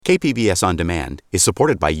KPBS On Demand is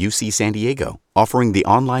supported by UC San Diego, offering the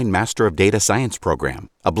online Master of Data Science program,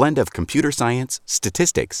 a blend of computer science,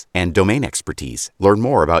 statistics, and domain expertise. Learn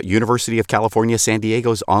more about University of California San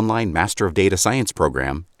Diego's online Master of Data Science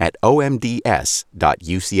program at omds.ucsd.edu.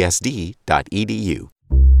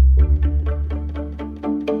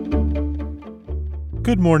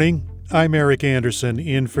 Good morning. I'm Eric Anderson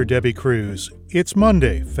in for Debbie Cruz. It's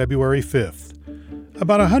Monday, February 5th.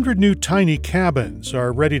 About 100 new tiny cabins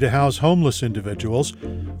are ready to house homeless individuals.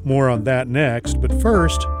 More on that next, but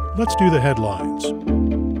first, let's do the headlines.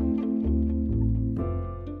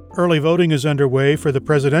 Early voting is underway for the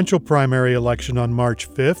presidential primary election on March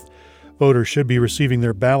 5th. Voters should be receiving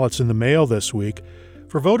their ballots in the mail this week.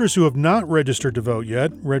 For voters who have not registered to vote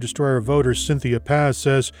yet, Registrar of Voters Cynthia Paz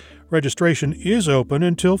says registration is open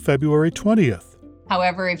until February 20th.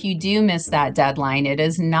 However, if you do miss that deadline, it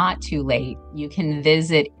is not too late. You can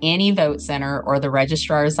visit any vote center or the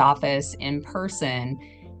registrar's office in person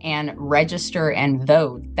and register and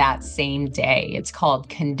vote that same day. It's called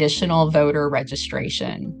conditional voter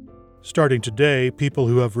registration. Starting today, people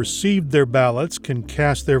who have received their ballots can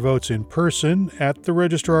cast their votes in person at the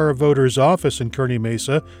Registrar of Voters' office in Kearny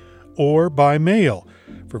Mesa or by mail.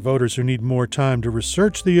 For voters who need more time to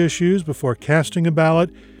research the issues before casting a ballot,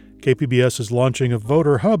 KPBS is launching a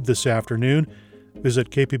voter hub this afternoon.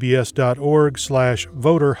 Visit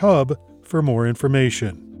kpbs.org/voter hub for more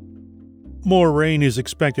information. More rain is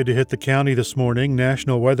expected to hit the county this morning.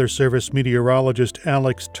 National Weather Service meteorologist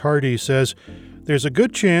Alex Tardy says there's a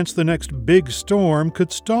good chance the next big storm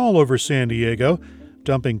could stall over San Diego,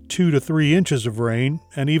 dumping 2 to 3 inches of rain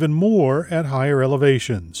and even more at higher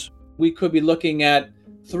elevations. We could be looking at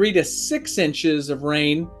 3 to 6 inches of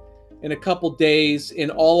rain in a couple days in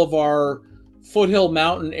all of our foothill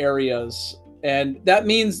mountain areas. And that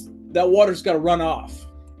means that water's got to run off.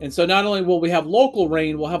 And so not only will we have local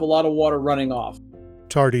rain, we'll have a lot of water running off.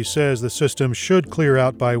 Tardy says the system should clear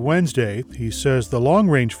out by Wednesday. He says the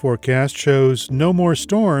long-range forecast shows no more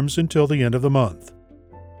storms until the end of the month.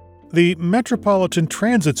 The Metropolitan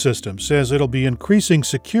Transit System says it'll be increasing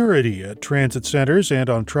security at transit centers and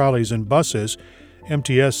on trolleys and buses.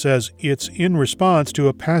 MTS says it's in response to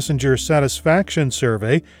a passenger satisfaction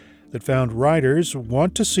survey that found riders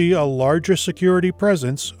want to see a larger security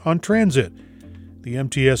presence on transit. The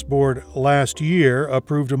MTS board last year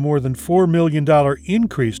approved a more than $4 million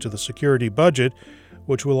increase to the security budget,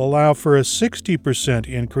 which will allow for a 60%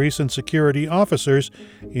 increase in security officers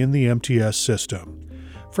in the MTS system.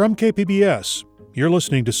 From KPBS, you're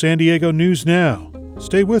listening to San Diego News Now.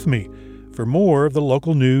 Stay with me for more of the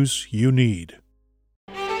local news you need.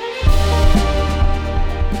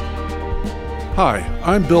 Hi,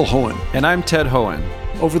 I'm Bill Hohen. And I'm Ted Hohen.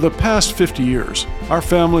 Over the past 50 years, our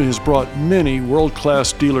family has brought many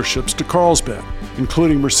world-class dealerships to Carlsbad,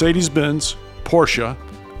 including Mercedes-Benz, Porsche,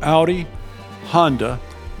 Audi, Honda,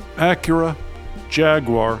 Acura,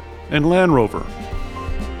 Jaguar, and Land Rover.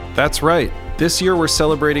 That's right. This year we're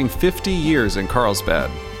celebrating 50 years in Carlsbad.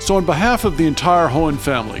 So on behalf of the entire Hohen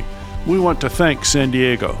family, we want to thank San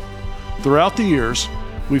Diego. Throughout the years,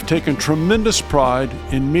 we've taken tremendous pride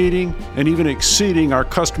in meeting and even exceeding our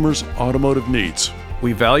customers' automotive needs.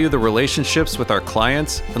 We value the relationships with our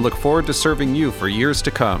clients and look forward to serving you for years to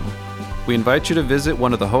come. We invite you to visit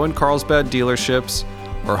one of the Hohen Carlsbad dealerships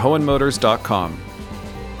or hohenmotors.com.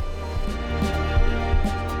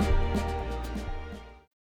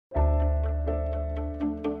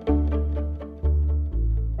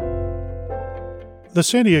 The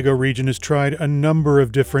San Diego region has tried a number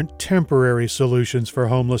of different temporary solutions for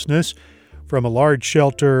homelessness, from a large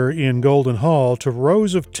shelter in Golden Hall to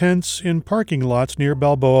rows of tents in parking lots near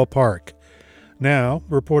Balboa Park. Now,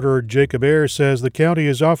 reporter Jacob Ayer says the county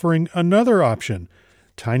is offering another option,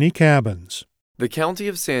 tiny cabins. The County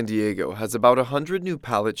of San Diego has about 100 new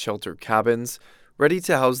pallet shelter cabins ready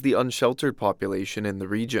to house the unsheltered population in the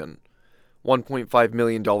region. $1.5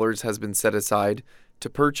 million has been set aside to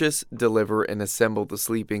purchase, deliver, and assemble the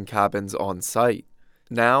sleeping cabins on site.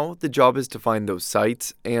 Now, the job is to find those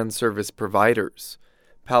sites and service providers.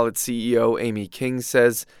 Pallet CEO Amy King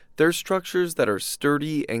says they're structures that are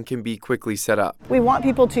sturdy and can be quickly set up. We want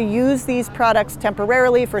people to use these products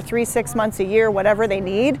temporarily for 3-6 months, a year, whatever they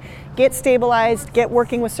need, get stabilized, get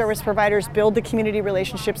working with service providers, build the community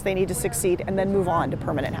relationships they need to succeed, and then move on to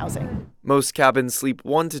permanent housing. Most cabins sleep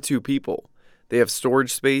 1 to 2 people. They have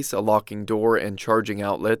storage space, a locking door, and charging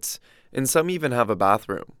outlets, and some even have a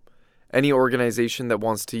bathroom. Any organization that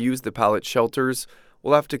wants to use the pallet shelters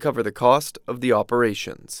will have to cover the cost of the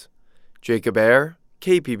operations. Jacob Ayer,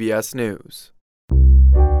 KPBS News.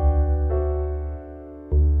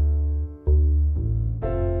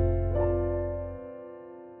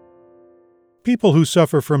 People who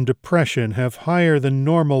suffer from depression have higher than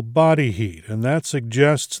normal body heat, and that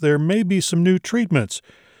suggests there may be some new treatments.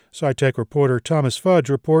 SciTech reporter Thomas Fudge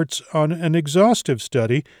reports on an exhaustive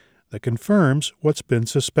study that confirms what's been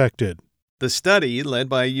suspected. The study, led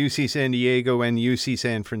by UC San Diego and UC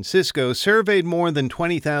San Francisco, surveyed more than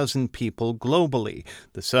 20,000 people globally.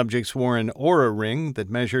 The subjects wore an Oura ring that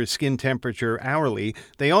measures skin temperature hourly.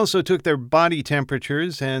 They also took their body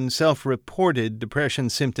temperatures and self-reported depression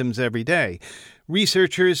symptoms every day.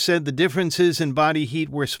 Researchers said the differences in body heat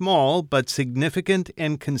were small, but significant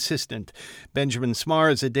and consistent. Benjamin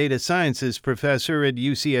Smar is a data sciences professor at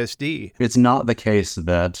UCSD. It's not the case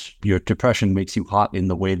that your depression makes you hot in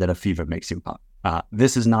the way that a fever makes you hot.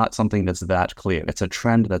 This is not something that's that clear. It's a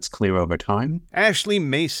trend that's clear over time. Ashley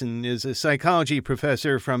Mason is a psychology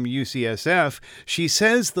professor from UCSF. She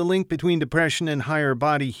says the link between depression and higher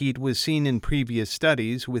body heat was seen in previous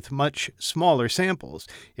studies with much smaller samples.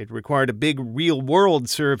 It required a big real-world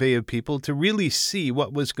survey of people to really see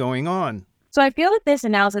what was going on. So I feel that this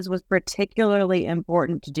analysis was particularly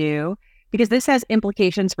important to do because this has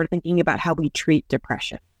implications for thinking about how we treat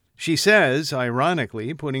depression. She says,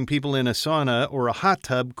 ironically, putting people in a sauna or a hot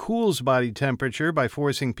tub cools body temperature by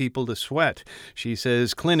forcing people to sweat. She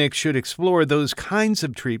says clinics should explore those kinds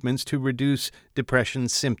of treatments to reduce depression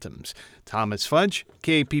symptoms. Thomas Fudge,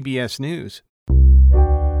 KPBS News.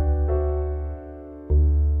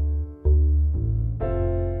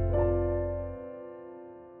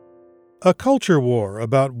 A culture war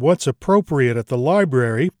about what's appropriate at the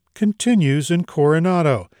library continues in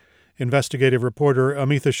Coronado. Investigative reporter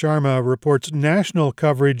Amitha Sharma reports national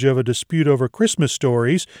coverage of a dispute over Christmas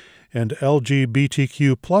stories and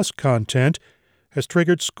LGBTQ+ content has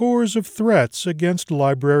triggered scores of threats against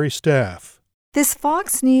library staff. This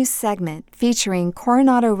Fox News segment featuring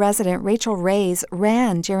Coronado resident Rachel Reyes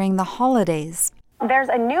ran during the holidays. There's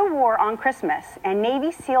a new war on Christmas, and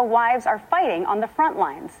Navy SEAL wives are fighting on the front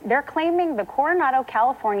lines. They're claiming the Coronado,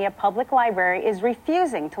 California Public Library is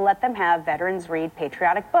refusing to let them have veterans read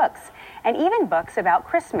patriotic books, and even books about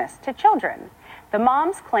Christmas to children. The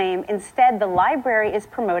moms claim instead the library is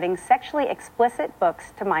promoting sexually explicit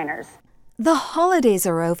books to minors. The holidays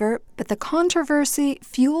are over, but the controversy,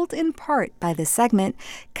 fueled in part by the segment,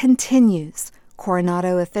 continues.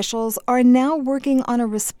 Coronado officials are now working on a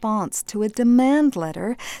response to a demand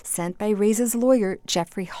letter sent by Reyes' lawyer,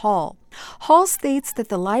 Jeffrey Hall. Hall states that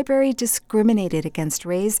the library discriminated against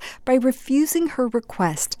Reyes by refusing her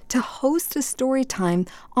request to host a story time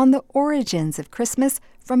on the origins of Christmas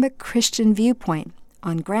from a Christian viewpoint,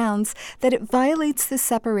 on grounds that it violates the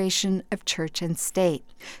separation of church and state.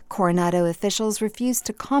 Coronado officials refused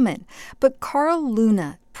to comment, but Carl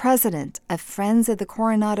Luna, president of Friends of the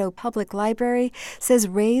Coronado Public Library, says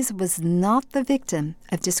Reyes was not the victim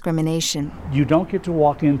of discrimination. You don't get to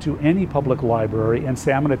walk into any public library and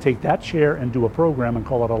say, I'm going to take that chair and do a program and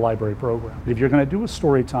call it a library program. If you're going to do a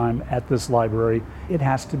story time at this library, it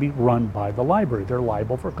has to be run by the library. They're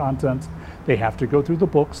liable for content. They have to go through the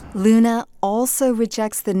books. Luna also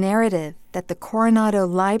rejects the narrative that the Coronado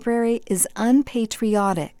Library is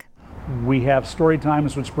unpatriotic. We have story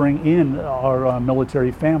times which bring in our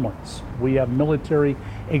military families. We have military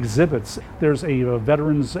exhibits. There's a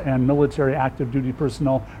veterans and military active duty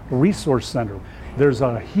personnel resource center. There's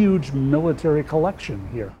a huge military collection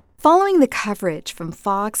here. Following the coverage from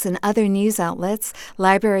Fox and other news outlets,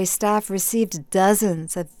 library staff received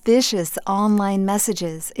dozens of vicious online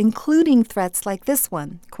messages, including threats like this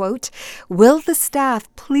one, quote, "Will the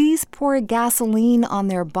staff please pour gasoline on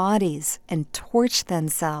their bodies and torch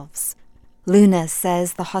themselves?" Luna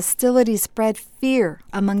says the hostility spread fear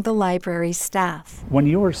among the library staff. When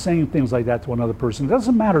you are saying things like that to another person, it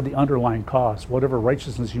doesn't matter the underlying cause, whatever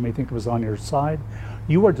righteousness you may think was on your side,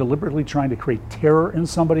 you are deliberately trying to create terror in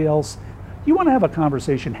somebody else. You want to have a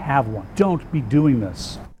conversation, have one. Don't be doing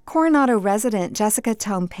this. Coronado resident Jessica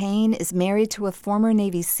Tompane is married to a former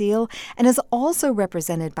Navy SEAL and is also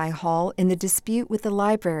represented by Hall in the dispute with the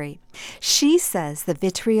library. She says the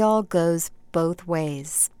vitriol goes both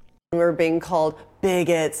ways. We're being called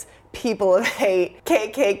bigots, people of hate,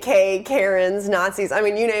 KKK, Karens, Nazis. I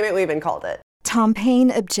mean, you name it, we've been called it. Tompane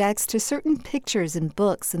objects to certain pictures and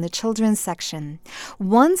books in the children's section.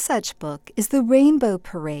 One such book is The Rainbow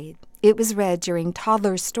Parade. It was read during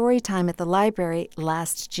toddler story time at the library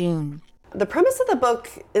last June. The premise of the book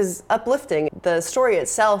is uplifting. The story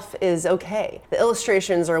itself is okay. The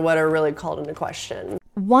illustrations are what are really called into question.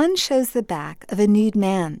 One shows the back of a nude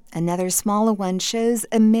man. Another smaller one shows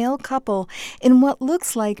a male couple in what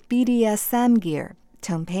looks like BDSM gear.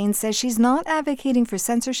 Tone Payne says she's not advocating for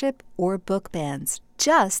censorship or book bans,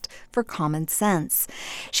 just for common sense.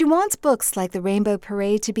 She wants books like The Rainbow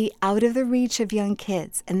Parade to be out of the reach of young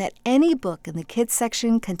kids, and that any book in the kids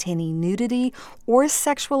section containing nudity or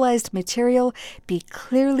sexualized material be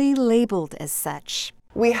clearly labeled as such.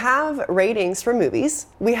 We have ratings for movies.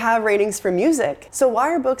 We have ratings for music. So why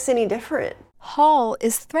are books any different? Hall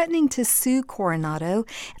is threatening to sue Coronado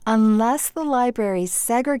unless the library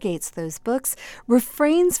segregates those books,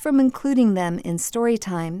 refrains from including them in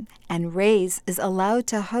Storytime, and Raise is allowed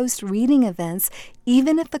to host reading events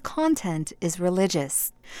even if the content is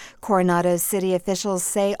religious. Coronado's city officials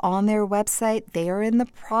say on their website they are in the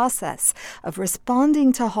process of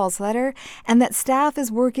responding to Hall's letter and that staff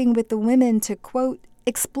is working with the women to, quote,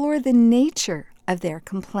 explore the nature of their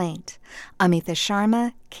complaint. Amita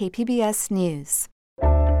Sharma, KPBS News.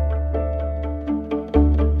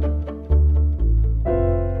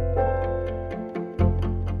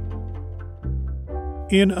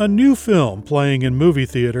 In a new film playing in movie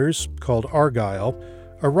theaters called Argylle,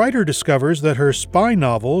 a writer discovers that her spy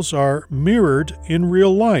novels are mirrored in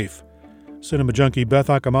real life. Cinema junkie Beth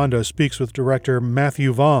Accomando speaks with director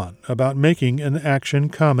Matthew Vaughn about making an action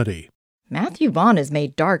comedy. Matthew Vaughn has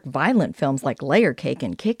made dark, violent films like Layer Cake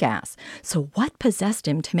and Kick-Ass. So what possessed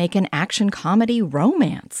him to make an action comedy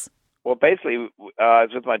romance? Well, basically, I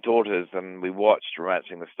was with my daughters and we watched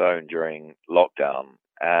Romancing the Stone during lockdown.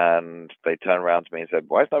 And they turned around to me and said,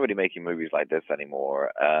 why is nobody making movies like this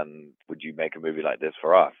anymore? And would you make a movie like this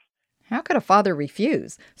for us? How could a father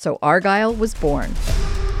refuse? So Argylle was born.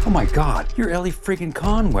 Oh my God, you're Ellie freaking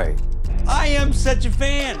Conway. I am such a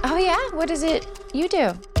fan. Oh yeah? What is it you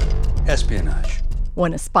do? Espionage.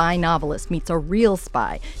 When a spy novelist meets a real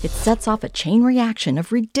spy, it sets off a chain reaction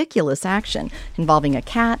of ridiculous action involving a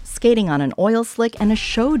cat, skating on an oil slick, and a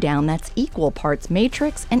showdown that's equal parts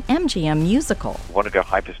Matrix and MGM musical. I want to go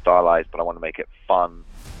hyper-stylized, but I want to make it fun.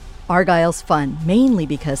 Argyle's fun, mainly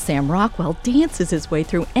because Sam Rockwell dances his way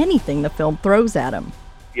through anything the film throws at him.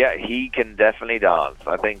 Yeah, he can definitely dance.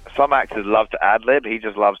 I think some actors love to ad-lib. He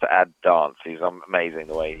just loves to add dance. He's amazing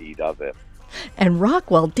the way he does it. And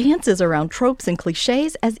Rockwell dances around tropes and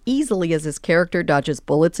cliches as easily as his character dodges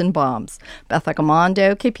bullets and bombs. Beth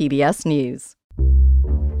Accomando, KPBS News.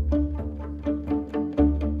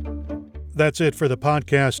 That's it for the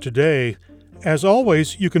podcast today. As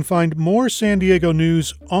always, you can find more San Diego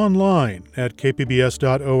news online at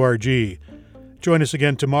kpbs.org. Join us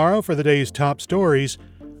again tomorrow for the day's top stories.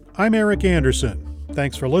 I'm Eric Anderson.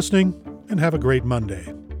 Thanks for listening, and have a great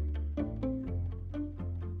Monday.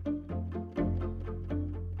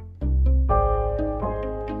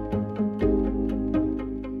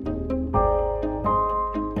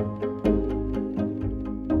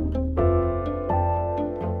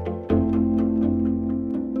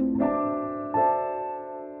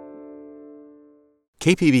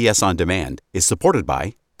 KPBS On Demand is supported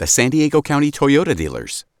by the San Diego County Toyota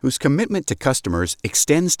dealers, whose commitment to customers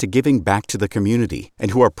extends to giving back to the community and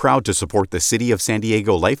who are proud to support the City of San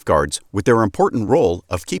Diego lifeguards with their important role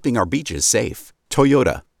of keeping our beaches safe.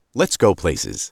 Toyota, let's go places.